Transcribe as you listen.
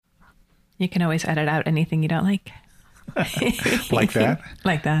You can always edit out anything you don't like. Like that?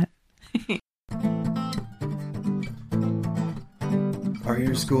 Like that. Are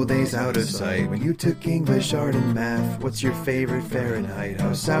your school days out of sight? When you took English, art, and math, what's your favorite Fahrenheit?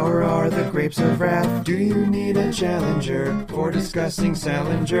 How sour are the grapes of wrath? Do you need a challenger for discussing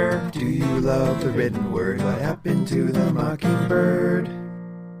Salinger? Do you love the written word? What happened to the mockingbird?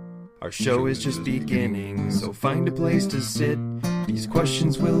 Our show is just beginning, so find a place to sit. These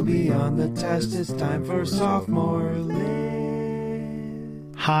questions will be on the test. It's time for Sophomore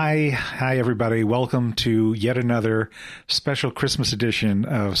Lit. Hi, everybody. Welcome to yet another special Christmas edition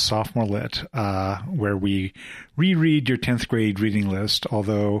of Sophomore Lit, where we reread your 10th grade reading list,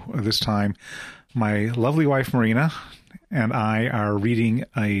 although this time my lovely wife Marina and I are reading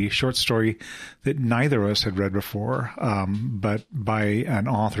a short story that neither of us had read before, but by an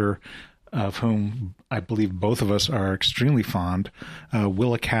author of whom I believe both of us are extremely fond,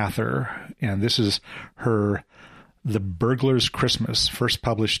 Willa Cather, and this is her The Burglar's Christmas, first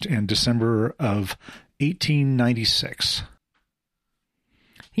published in December of 1896.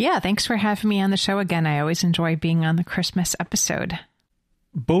 Yeah, thanks for having me on the show again. I always enjoy being on the Christmas episode.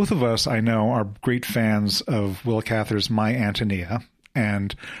 Both of us, I know, are great fans of Willa Cather's My Antonia.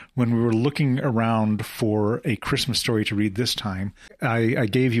 And when we were looking around for a Christmas story to read this time, I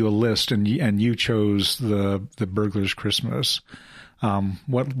gave you a list, and you chose the Burglar's Christmas.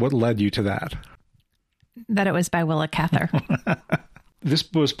 What led you to that? That it was by Willa Cather. This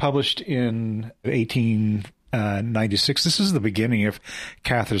was published in 1896. This is the beginning of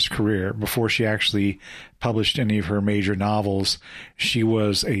Cather's career. Before she actually published any of her major novels, she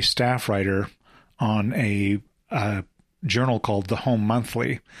was a staff writer on a journal called The Home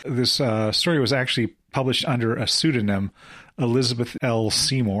Monthly. This story was actually published under a pseudonym, Elizabeth L.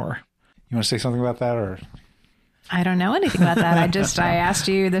 Seymour. You want to say something about that, or? I don't know anything about that. I asked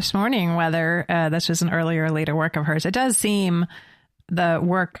you this morning whether this was an earlier or later work of hers. It does seem the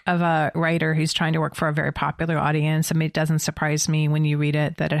work of a writer who's trying to work for a very popular audience. I mean, it doesn't surprise me when you read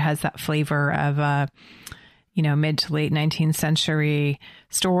it that it has that flavor of a, mid to late 19th century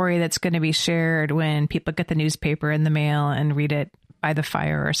story that's going to be shared when people get the newspaper in the mail and read it by the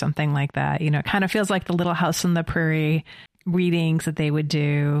fire or something like that. It kind of feels like the Little House on the Prairie readings that they would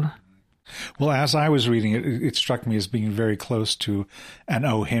do. Well, as I was reading it, it struck me as being very close to an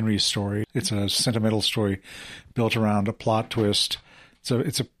O. Henry story. It's a sentimental story built around a plot twist. So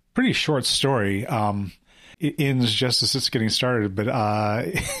it's a pretty short story. It ends just as it's getting started. But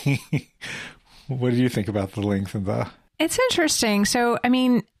what do you think about the length of the? It's interesting. So, I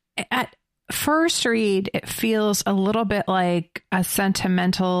mean, at first read, it feels a little bit like a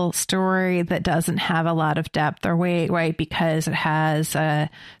sentimental story that doesn't have a lot of depth or weight, right? Because it has a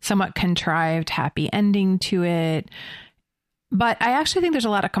somewhat contrived happy ending to it. But I actually think there's a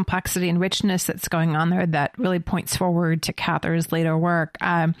lot of complexity and richness that's going on there that really points forward to Cather's later work.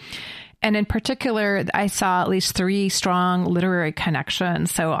 And in particular, I saw at least 3 strong literary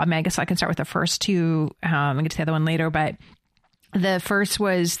connections. So I guess I can start with the first 2. I'll get to the other one later. But the first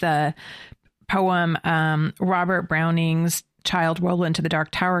was the poem Robert Browning's Child Roland to the Dark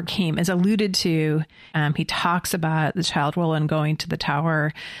Tower came is alluded to. He talks about the child Roland going to the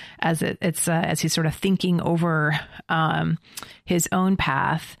tower as as he's sort of thinking over his own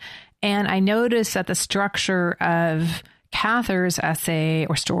path. And I noticed that the structure of Cather's essay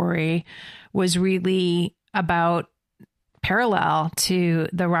or story was really about parallel to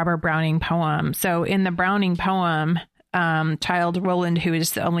the Robert Browning poem. So in the Browning poem, Child Roland, who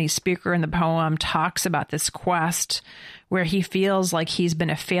is the only speaker in the poem, talks about this quest where he feels like he's been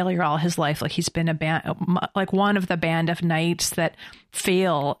a failure all his life, like he's been like one of the band of knights that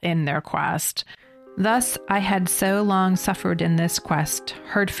fail in their quest. Thus I had so long suffered in this quest,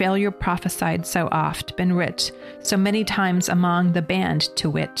 heard failure prophesied so oft, been writ so many times among the band, to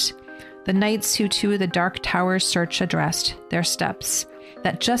wit, the knights who to the dark tower's search addressed their steps,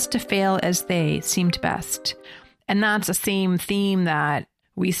 that just to fail as they seemed best. And that's the same theme that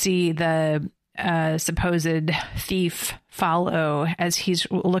we see the supposed thief follow as he's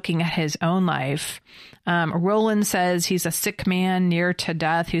looking at his own life. Roland says he's a sick man near to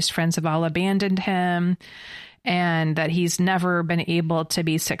death whose friends have all abandoned him and that he's never been able to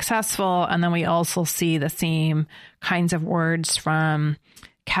be successful. And then we also see the same kinds of words from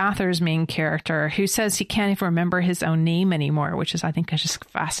Cather's main character, who says he can't even remember his own name anymore, which is, I think, is just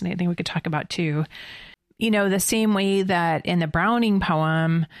fascinating. We could talk about too. The same way that in the Browning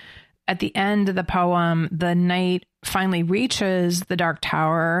poem, at the end of the poem, the knight finally reaches the Dark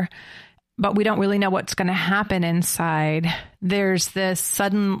Tower, but we don't really know what's going to happen inside. There's this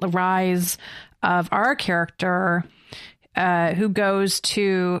sudden rise of our character who goes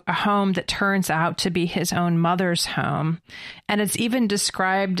to a home that turns out to be his own mother's home. And it's even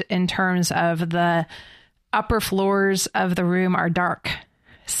described in terms of the upper floors of the room are dark.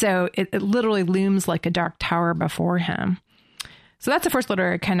 So it literally looms like a dark tower before him. So that's the first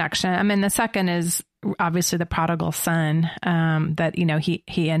literary connection. I mean, the second is obviously the prodigal son, that,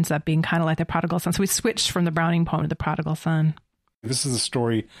 he ends up being kind of like the prodigal son. So we switched from the Browning poem to the prodigal son. This is the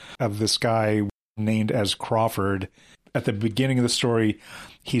story of this guy named as Crawford. At the beginning of the story,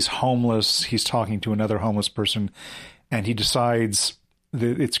 he's homeless. He's talking to another homeless person, and he decides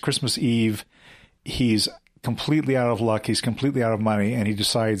that it's Christmas Eve. He's completely out of luck. He's completely out of money, and he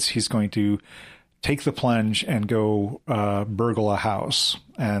decides he's going to take the plunge and go burgle a house.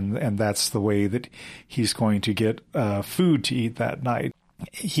 And that's the way that he's going to get food to eat that night.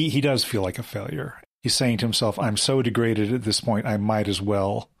 He does feel like a failure. He's saying to himself, I'm so degraded at this point, I might as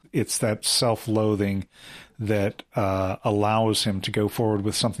well. It's that self-loathing that allows him to go forward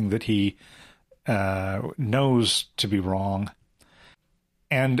with something that he knows to be wrong.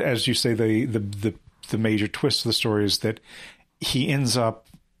 And as you say, the major twist of the story is that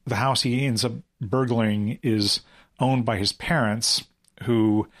the house he ends up burglaring is owned by his parents,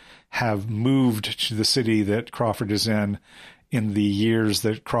 who have moved to the city that Crawford is in the years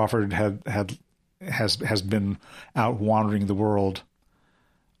that Crawford has been out wandering the world.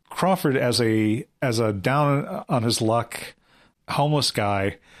 Crawford, as a down on his luck homeless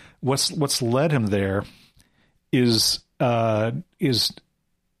guy, what's led him there is a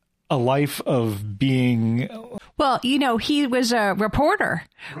life of being. Well, he was a reporter,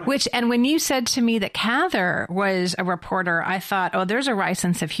 and when you said to me that Cather was a reporter, I thought, oh, there's a wry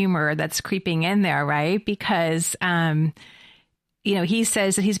sense of humor that's creeping in there, right? Because, he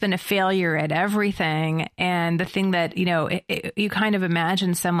says that he's been a failure at everything. And the thing that, you kind of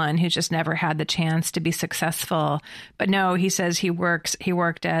imagine someone who's just never had the chance to be successful. But no, he says he worked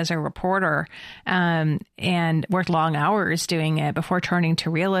as a reporter and worked long hours doing it before turning to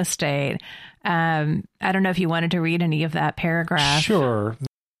real estate. I don't know if you wanted to read any of that paragraph. Sure.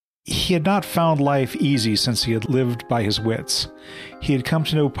 He had not found life easy since he had lived by his wits. He had come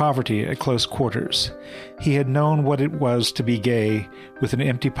to know poverty at close quarters. He had known what it was to be gay with an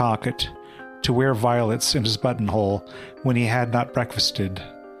empty pocket, to wear violets in his buttonhole when he had not breakfasted,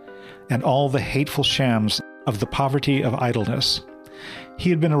 and all the hateful shams of the poverty of idleness.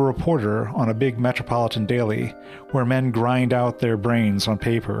 He had been a reporter on a big metropolitan daily where men grind out their brains on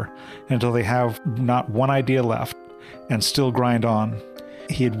paper until they have not one idea left and still grind on.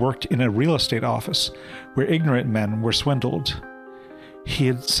 He had worked in a real estate office where ignorant men were swindled. He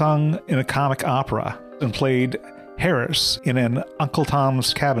had sung in a comic opera and played Harris in an Uncle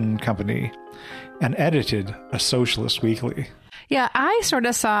Tom's Cabin company and edited a socialist weekly. Yeah, I sort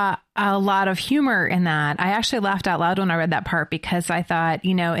of saw a lot of humor in that. I actually laughed out loud when I read that part because I thought,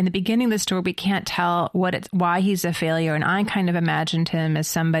 in the beginning of the story, we can't tell why he's a failure. And I kind of imagined him as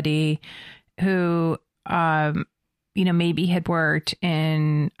somebody who, maybe had worked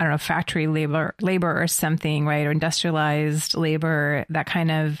in, I don't know, factory labor or something, right? Or industrialized labor, that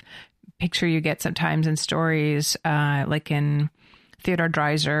kind of picture you get sometimes in stories, like in Theodore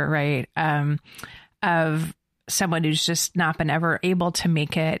Dreiser, right? Of someone who's just not been ever able to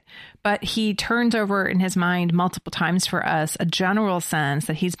make it. But he turns over in his mind multiple times for us a general sense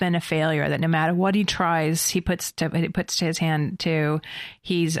that he's been a failure, that no matter what he tries, he puts to his hand to,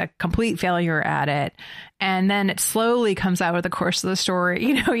 he's a complete failure at it. And then it slowly comes out over the course of the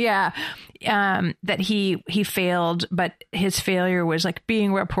story, that he failed, but his failure was like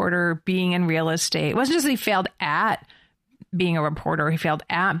being a reporter, being in real estate. It wasn't just that he failed at being a reporter, he failed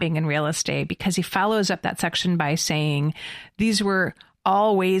at being in real estate, because he follows up that section by saying these were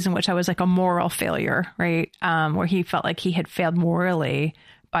all ways in which I was like a moral failure, right? Where he felt like he had failed morally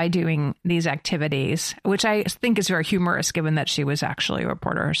by doing these activities, which I think is very humorous given that she was actually a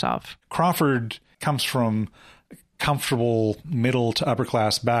reporter herself. Crawford comes from comfortable middle to upper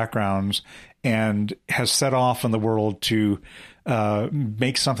class backgrounds and has set off in the world to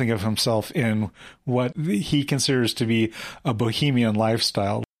make something of himself in what he considers to be a bohemian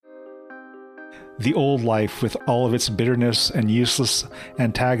lifestyle. The old life, with all of its bitterness and useless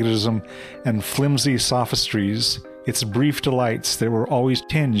antagonism and flimsy sophistries, its brief delights that were always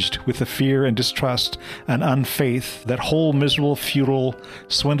tinged with the fear and distrust and unfaith, that whole miserable, futile,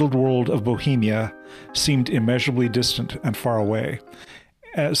 swindled world of Bohemia seemed immeasurably distant and far away.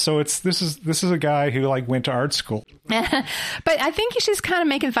 So this is a guy who went to art school. But I think she's kind of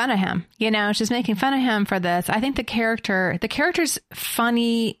making fun of him. She's making fun of him for this. I think the character's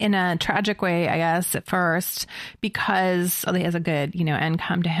funny in a tragic way, I guess, at first, because he has a good, end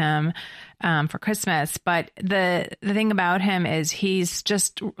come to him. for Christmas. But the thing about him is he's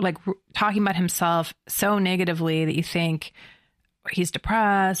just like talking about himself so negatively that you think he's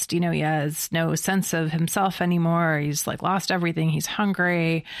depressed, he has no sense of himself anymore. He's like lost everything. He's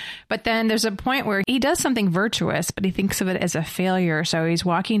hungry. But then there's a point where he does something virtuous, but he thinks of it as a failure. So he's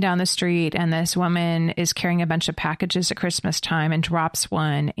walking down the street and this woman is carrying a bunch of packages at Christmas time and drops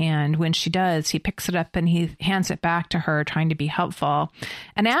one. And when she does, he picks it up and he hands it back to her, trying to be helpful.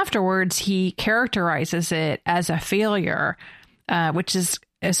 And afterwards, he characterizes it as a failure, which is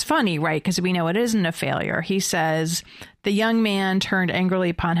funny, right? Because we know it isn't a failure. He says, the young man turned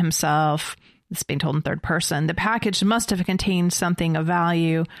angrily upon himself. This is being told in third person. The package must have contained something of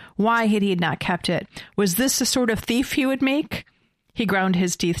value. Why had he not kept it? Was this the sort of thief he would make? He ground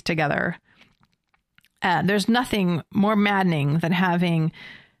his teeth together. There's nothing more maddening than having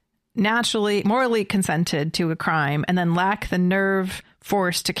morally consented to a crime and then lack the nerve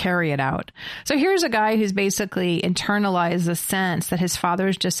force to carry it out. So here's a guy who's basically internalized the sense that his father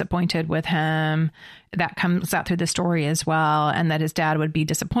is disappointed with him. That comes out through the story as well. And that his dad would be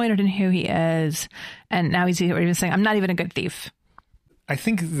disappointed in who he is. And now he's even saying, I'm not even a good thief. I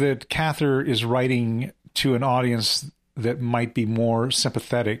think that Cather is writing to an audience that might be more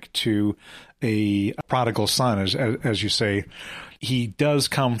sympathetic to a prodigal son, as you say. He does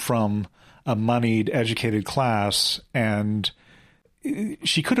come from a moneyed, educated class, and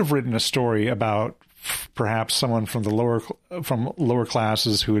she could have written a story about perhaps someone from lower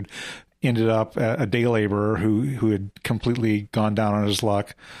classes who had ended up a day laborer who had completely gone down on his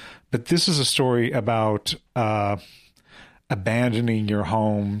luck. But this is a story about abandoning your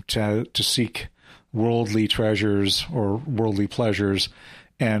home to seek worldly treasures or worldly pleasures,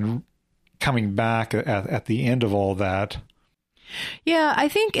 and coming back at the end of all that. Yeah, I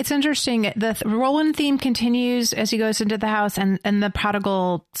think it's interesting. The Roland theme continues as he goes into the house, and the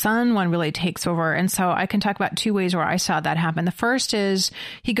prodigal son one really takes over. And so I can talk about two ways where I saw that happen. The first is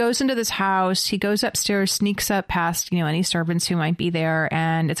he goes into this house, he goes upstairs, sneaks up past, any servants who might be there.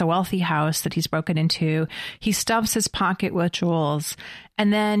 And it's a wealthy house that he's broken into. He stuffs his pocket with jewels.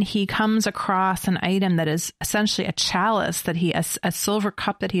 And then he comes across an item that is essentially a chalice a silver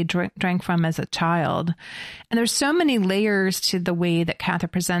cup that he drank from as a child. And there's so many layers to the way that Cather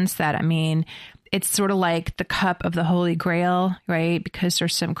presents that. I mean, it's sort of like the cup of the Holy Grail, right? Because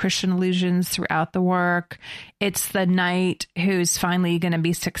there's some Christian allusions throughout the work. It's the knight who's finally going to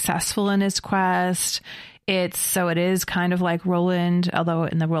be successful in his quest. It is kind of like Roland, although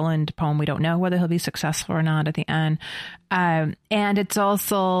in the Roland poem, we don't know whether he'll be successful or not at the end. And it's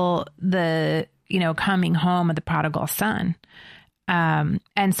also the, coming home of the prodigal son. And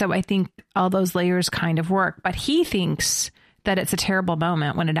so I think all those layers kind of work, but he thinks that it's a terrible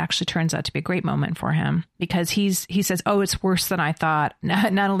moment when it actually turns out to be a great moment for him, because he says, oh, it's worse than I thought.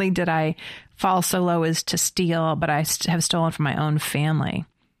 Not only did I fall so low as to steal, but I have stolen from my own family.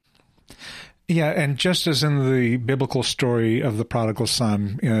 Yeah, and just as in the biblical story of the prodigal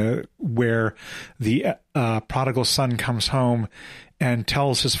son, where the prodigal son comes home and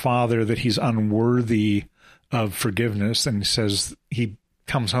tells his father that he's unworthy of forgiveness, and says he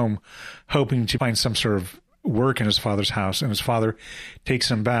comes home hoping to find some sort of work in his father's house, and his father takes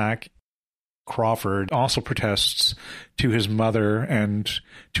him back. Crawford also protests to his mother and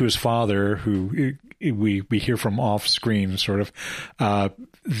to his father, who we hear from off screen, sort of,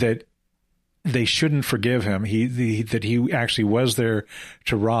 that they shouldn't forgive him. That he actually was there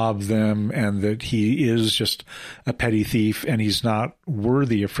to rob them, and that he is just a petty thief, and he's not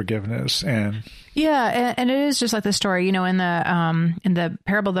worthy of forgiveness. And yeah, and it is just like the story, in the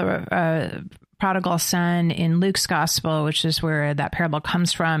parable of the prodigal son in Luke's gospel, which is where that parable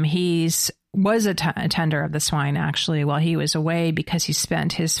comes from. Was a tender of the swine, actually, while he was away, because he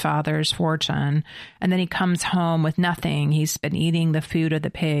spent his father's fortune. And then he comes home with nothing. He's been eating the food of the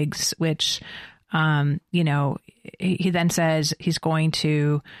pigs, which, he then says he's going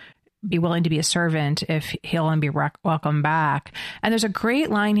to be willing to be a servant if he'll and be welcome back. And there's a great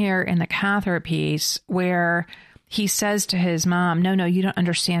line here in the Cather piece where he says to his mom, no, you don't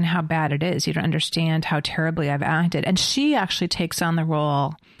understand how bad it is. You don't understand how terribly I've acted. And she actually takes on the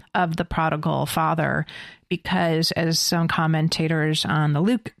role of the prodigal father, because as some commentators on the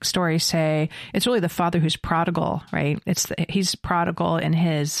Luke story say, it's really the father who's prodigal, right? He's prodigal in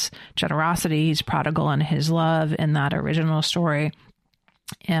his generosity. He's prodigal in his love in that original story.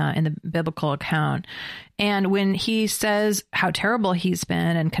 in the biblical account. And when he says how terrible he's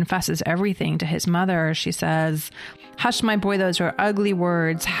been and confesses everything to his mother, she says, "Hush, my boy, those are ugly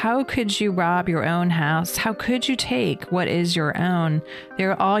words. How could you rob your own house? How could you take what is your own?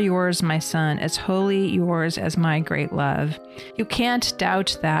 They're all yours, my son, as wholly yours as my great love. You can't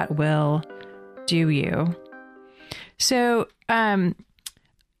doubt that, Will, do you?" So,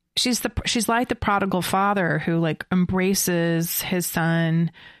 she's like the prodigal father who like embraces his son,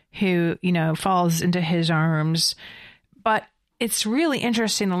 who, falls into his arms. But it's really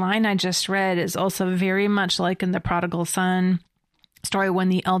interesting. The line I just read is also very much like in the prodigal son story when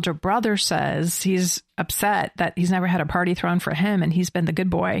the elder brother says he's upset that he's never had a party thrown for him and he's been the good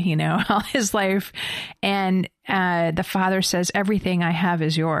boy, all his life. And the father says, "Everything I have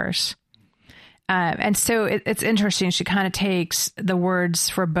is yours." And so it's interesting. She kind of takes the words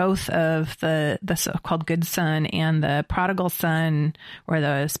for both of the so-called good son and the prodigal son, or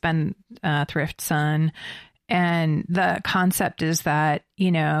the spendthrift son. And the concept is that,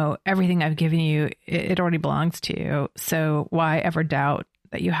 everything I've given you, it already belongs to you. So why ever doubt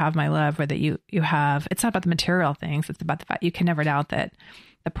that you have my love, or that you have, it's not about the material things. It's about the fact you can never doubt that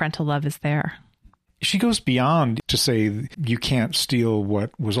the parental love is there. She goes beyond to say you can't steal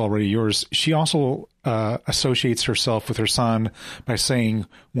what was already yours. She also associates herself with her son by saying,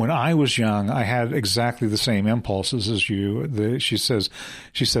 "When I was young, I had exactly the same impulses as you." She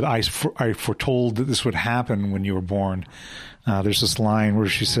said, I foretold that this would happen when you were born. There's this line where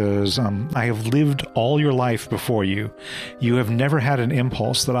she says, "I have lived all your life before you. You have never had an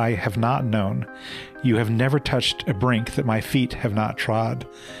impulse that I have not known. You have never touched a brink that my feet have not trod.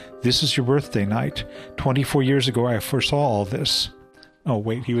 This is your birthday night. 24 years ago, I foresaw all this." Oh,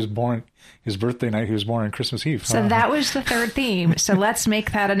 wait, he was born, his birthday night, he was born on Christmas Eve. So that was the third theme. So let's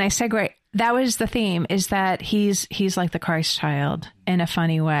make that a nice segue. That was the theme, is that he's like the Christ child in a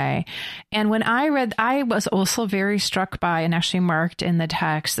funny way. And when I read, I was also very struck by, and actually marked in the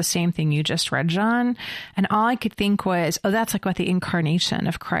text, the same thing you just read, John. And all I could think was, oh, that's like what the incarnation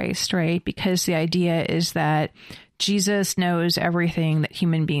of Christ, right? Because the idea is that Jesus knows everything that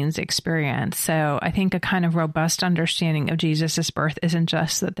human beings experience. So I think a kind of robust understanding of Jesus's birth isn't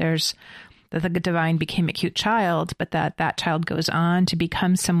just that that the divine became a cute child, but that child goes on to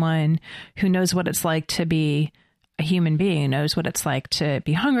become someone who knows what it's like to be a human being, knows what it's like to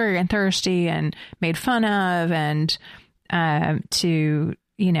be hungry and thirsty and made fun of, and got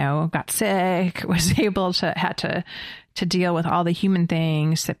sick, was able to, had to deal with all the human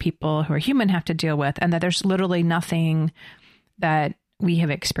things that people who are human have to deal with, and that there's literally nothing that we have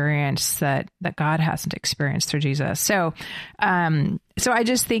experienced that God hasn't experienced through Jesus. So I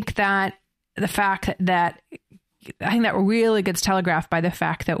just think that the fact that I think that really gets telegraphed by the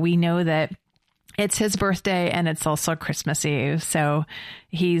fact that we know that it's his birthday and it's also Christmas Eve. So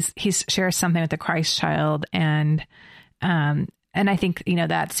he shares something with the Christ child, and I think,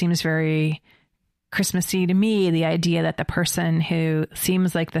 that seems very Christmassy to me, the idea that the person who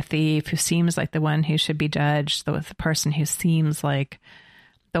seems like the thief, who seems like the one who should be judged, the person who seems like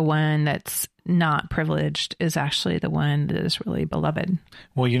the one that's not privileged, is actually the one that is really beloved.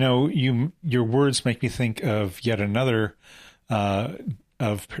 Well, your words make me think of yet another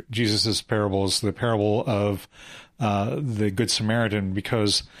of Jesus's parables, the parable of the Good Samaritan,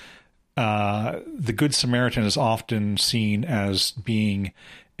 because the Good Samaritan is often seen as being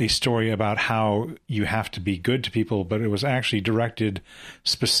a story about how you have to be good to people, but it was actually directed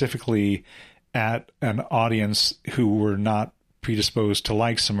specifically at an audience who were not predisposed to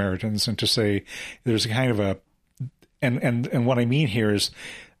like Samaritans, and to say there's a kind of and what I mean here is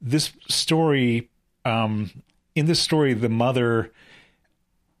this story, in this story, the mother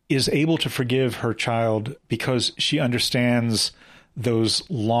is able to forgive her child because she understands those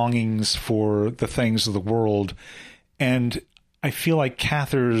longings for the things of the world. And I feel like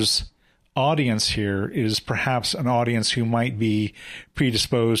Cather's audience here is perhaps an audience who might be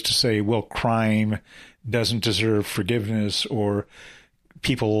predisposed to say, well, crime doesn't deserve forgiveness, or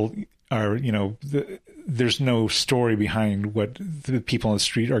people are, there's no story behind what the people on the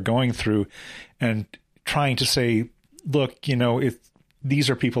street are going through, and trying to say, look, these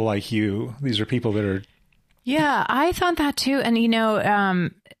are people like you. These are people that are. Yeah, I thought that too.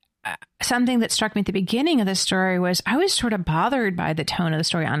 And, something that struck me at the beginning of the story was I was sort of bothered by the tone of the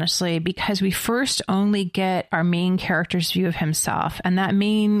story, honestly, because we first only get our main character's view of himself. And that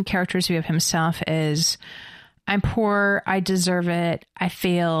main character's view of himself is, I'm poor, I deserve it, I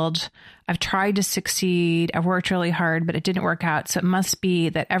failed, I've tried to succeed, I've worked really hard, but it didn't work out. So it must be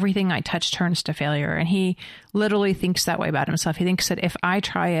that everything I touch turns to failure. And he literally thinks that way about himself. He thinks that if I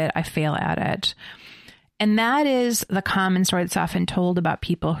try it, I fail at it. And that is the common story that's often told about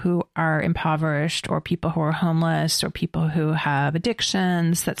people who are impoverished or people who are homeless or people who have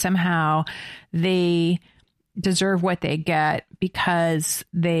addictions, that somehow they deserve what they get because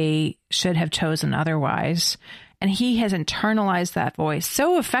they should have chosen otherwise. And he has internalized that voice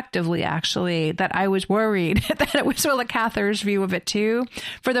so effectively, actually, that I was worried that it was Willa Cather's view of it too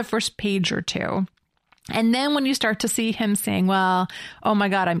for the first page or two. And then when you start to see him saying, well, oh my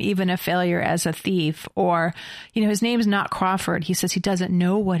God, I'm even a failure as a thief, or, his name's not Crawford. He says he doesn't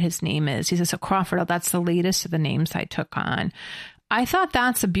know what his name is. He says, oh, Crawford, oh, that's the latest of the names I took on. I thought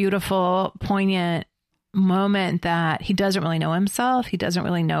that's a beautiful, poignant moment that he doesn't really know himself. He doesn't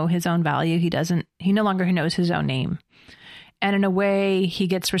really know his own value. He no longer knows his own name. And in a way, he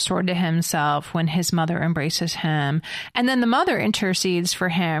gets restored to himself when his mother embraces him. And then the mother intercedes for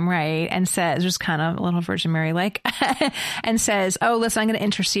him, right? And says, just kind of a little Virgin Mary like, and says, oh, listen, I'm going to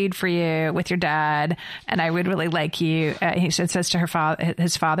intercede for you with your dad. And I would really like you. He says to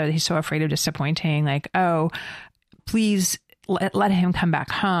his father that he's so afraid of disappointing, like, oh, please let him come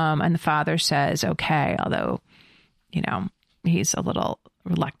back home. And the father says, okay, although, he's a little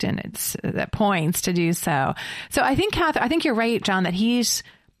reluctant at points to do so. So I think, I think you're right, John, that he's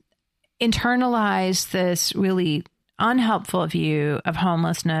internalized this really unhelpful view of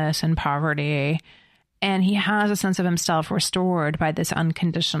homelessness and poverty. And he has a sense of himself restored by this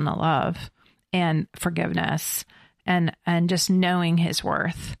unconditional love and forgiveness and just knowing his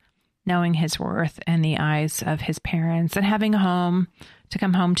worth in the eyes of his parents and having a home to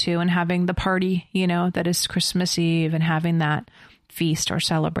come home to and having the party, that is Christmas Eve and having that feast or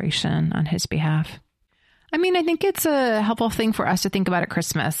celebration on his behalf. I mean, I think it's a helpful thing for us to think about at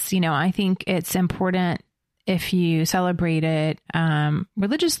Christmas. I think it's important if you celebrate it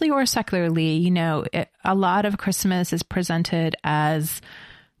religiously or secularly. A lot of Christmas is presented as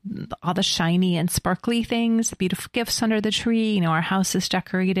all the shiny and sparkly things, the beautiful gifts under the tree. Our house is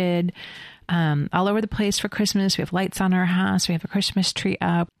decorated all over the place for Christmas. We have lights on our house. We have a Christmas tree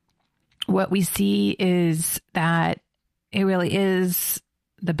up. What we see is that it really is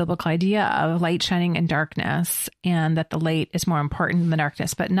the biblical idea of light shining in darkness, and that the light is more important than the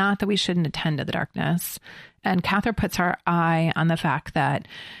darkness, but not that we shouldn't attend to the darkness. And Cather puts our eye on the fact that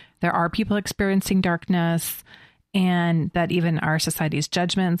there are people experiencing darkness, and that even our society's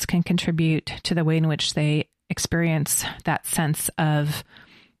judgments can contribute to the way in which they experience that sense of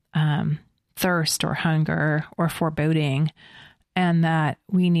thirst or hunger or foreboding, and that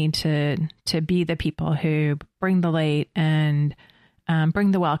we need to be the people who bring the light and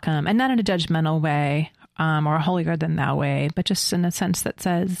bring the welcome, and not in a judgmental way or a holier than thou way, but just in a sense that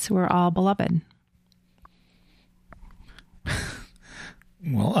says we're all beloved.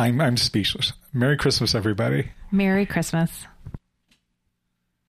 Well, I'm speechless. Merry Christmas, everybody. Merry Christmas.